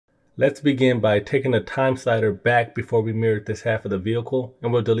Let's begin by taking the time slider back before we mirror this half of the vehicle,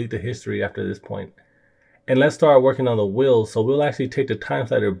 and we'll delete the history after this point. And let's start working on the wheels. So we'll actually take the time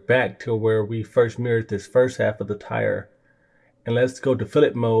slider back to where we first mirrored this first half of the tire. And let's go to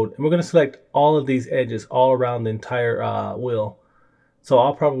fillet mode, and we're going to select all of these edges all around the entire wheel. So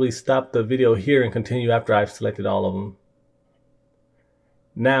I'll probably stop the video here and continue after I've selected all of them.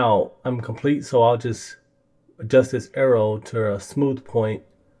 Now I'm complete, so I'll just adjust this arrow to a smooth point.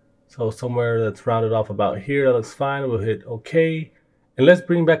 So somewhere that's rounded off about here, that looks fine. We'll hit OK. And let's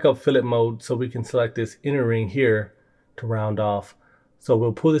bring back up fillet mode so we can select this inner ring here to round off. So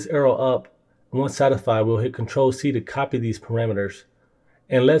we'll pull this arrow up, and once satisfied, we'll hit Control C to copy these parameters.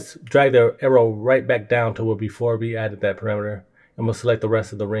 And let's drag the arrow right back down to where before we added that parameter. And we'll select the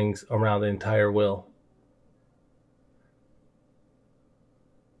rest of the rings around the entire wheel.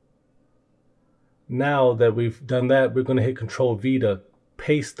 Now that we've done that, we're going to hit Control V to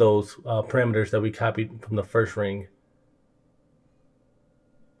paste those parameters that we copied from the first ring.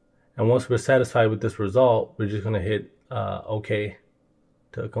 And once we're satisfied with this result, we're just going to hit OK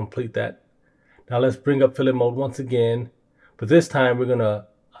to complete that. Now let's bring up fillet mode once again, but this time we're gonna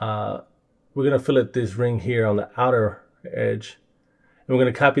fillet this ring here on the outer edge, and we're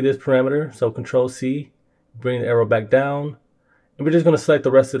going to copy this parameter. So Control C, bring the arrow back down. And we're just going to select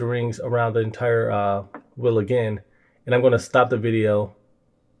the rest of the rings around the entire wheel again. And I'm going to stop the video.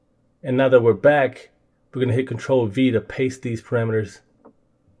 And now that we're back, we're going to hit Control V to paste these parameters.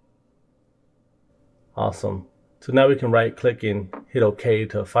 Awesome. So now we can right click and hit OK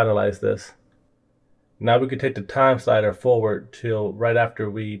to finalize this. Now we can take the time slider forward till right after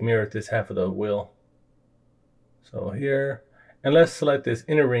we mirrored this half of the wheel. So here, and let's select this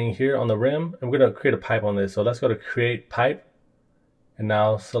inner ring here on the rim. And we're going to create a pipe on this. So let's go to Create Pipe. And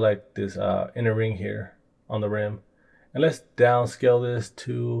now select this inner ring here on the rim. And let's downscale this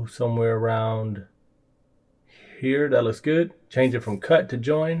to somewhere around here. That looks good. Change it from cut to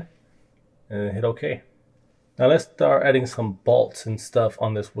join and then hit OK. Now let's start adding some bolts and stuff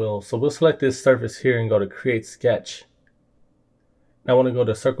on this wheel. So we'll select this surface here and go to Create Sketch. Now I want to go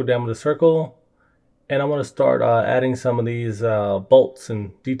to Circle Diameter Circle. And I want to start adding some of these bolts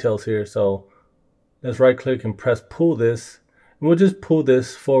and details here. So let's right click and press pull this. And we'll just pull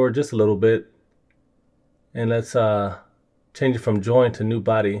this forward just a little bit. And let's change it from join to new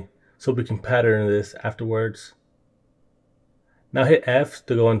body so we can pattern this afterwards. Now hit F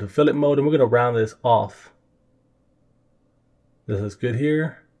to go into fillet mode, and we're going to round this off. This is good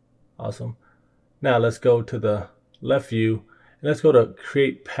here. Awesome. Now let's go to the left view, and let's go to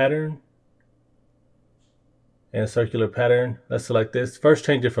create pattern and circular pattern. Let's select this. First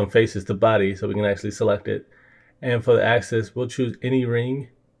change it from faces to body so we can actually select it. And for the axis, we'll choose any ring.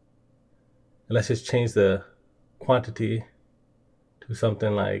 And let's just change the quantity to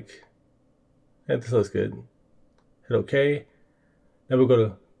something like, yeah, this looks good. Hit OK. Then we'll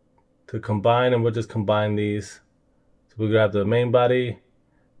go to combine, and we'll just combine these. So we'll grab the main body,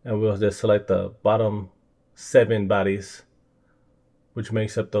 and we'll just select the bottom 7 bodies, which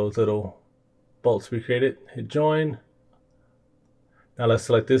makes up those little bolts we created. Hit join. Now let's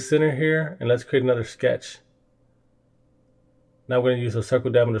select this center here, and let's create another sketch. Now we're going to use a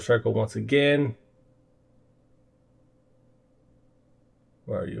circle diameter circle once again.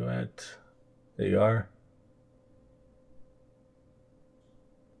 Where are you at? There you are.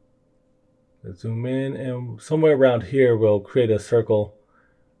 Let's zoom in, and somewhere around here we'll create a circle.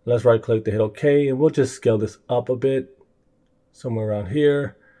 Let's right click to hit OK, and we'll just scale this up a bit. Somewhere around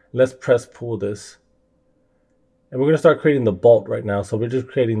here. Let's press pull this. And we're going to start creating the bolt right now. So we're just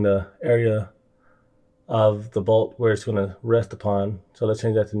creating the area of the bolt where it's going to rest upon. So let's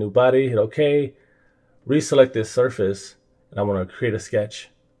change that to new body, hit OK, reselect this surface, and I want to create a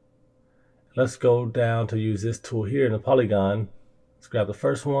sketch. Let's go down to use this tool here in the polygon. Let's grab the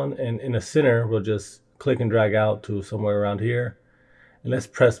first one, and in the center we'll just click and drag out to somewhere around here, and let's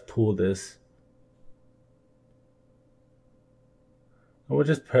press pull this. And we'll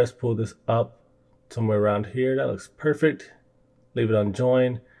just press pull this up somewhere around here. That looks perfect. Leave it on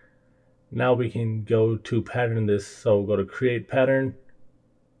join. Now we can go to pattern this. So we'll go to create pattern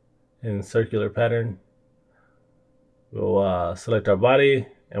and circular pattern. We'll select our body,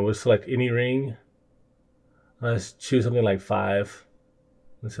 and we'll select any ring. Let's choose something like 5.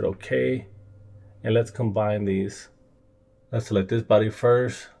 Let's hit OK. And let's combine these. Let's select this body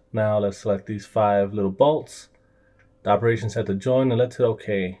first. Now let's select these 5 little bolts. The operation set to join, and let's hit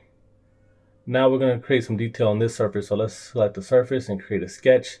OK. Now we're going to create some detail on this surface. So let's select the surface and create a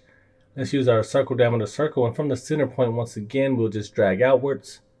sketch. Let's use our circle diameter circle, and from the center point once again we'll just drag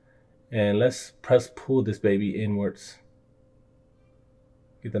outwards, and let's press pull this baby inwards.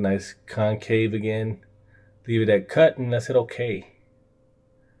 Get the nice concave again. Leave it at cut and let's hit OK.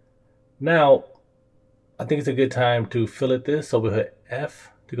 Now, I think it's a good time to fillet this. So we'll hit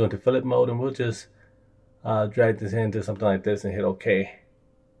F to go into fillet mode, and we'll just drag this into something like this and hit OK.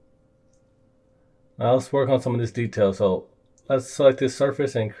 Now let's work on some of this detail. So let's select this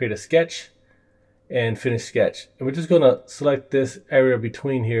surface and create a sketch and finish sketch. And we're just going to select this area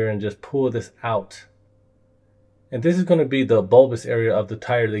between here and just pull this out. And this is going to be the bulbous area of the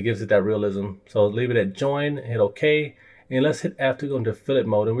tire that gives it that realism. So leave it at join, hit OK, and let's hit F to go into fillet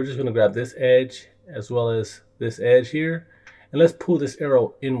mode. And we're just going to grab this edge as well as this edge here. And let's pull this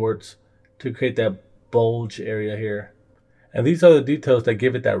arrow inwards to create that bulge area here. And these are the details that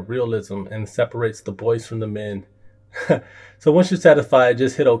give it that realism and separates the boys from the men. So once you're satisfied,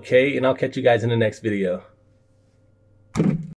 just hit OK, and I'll catch you guys in the next video.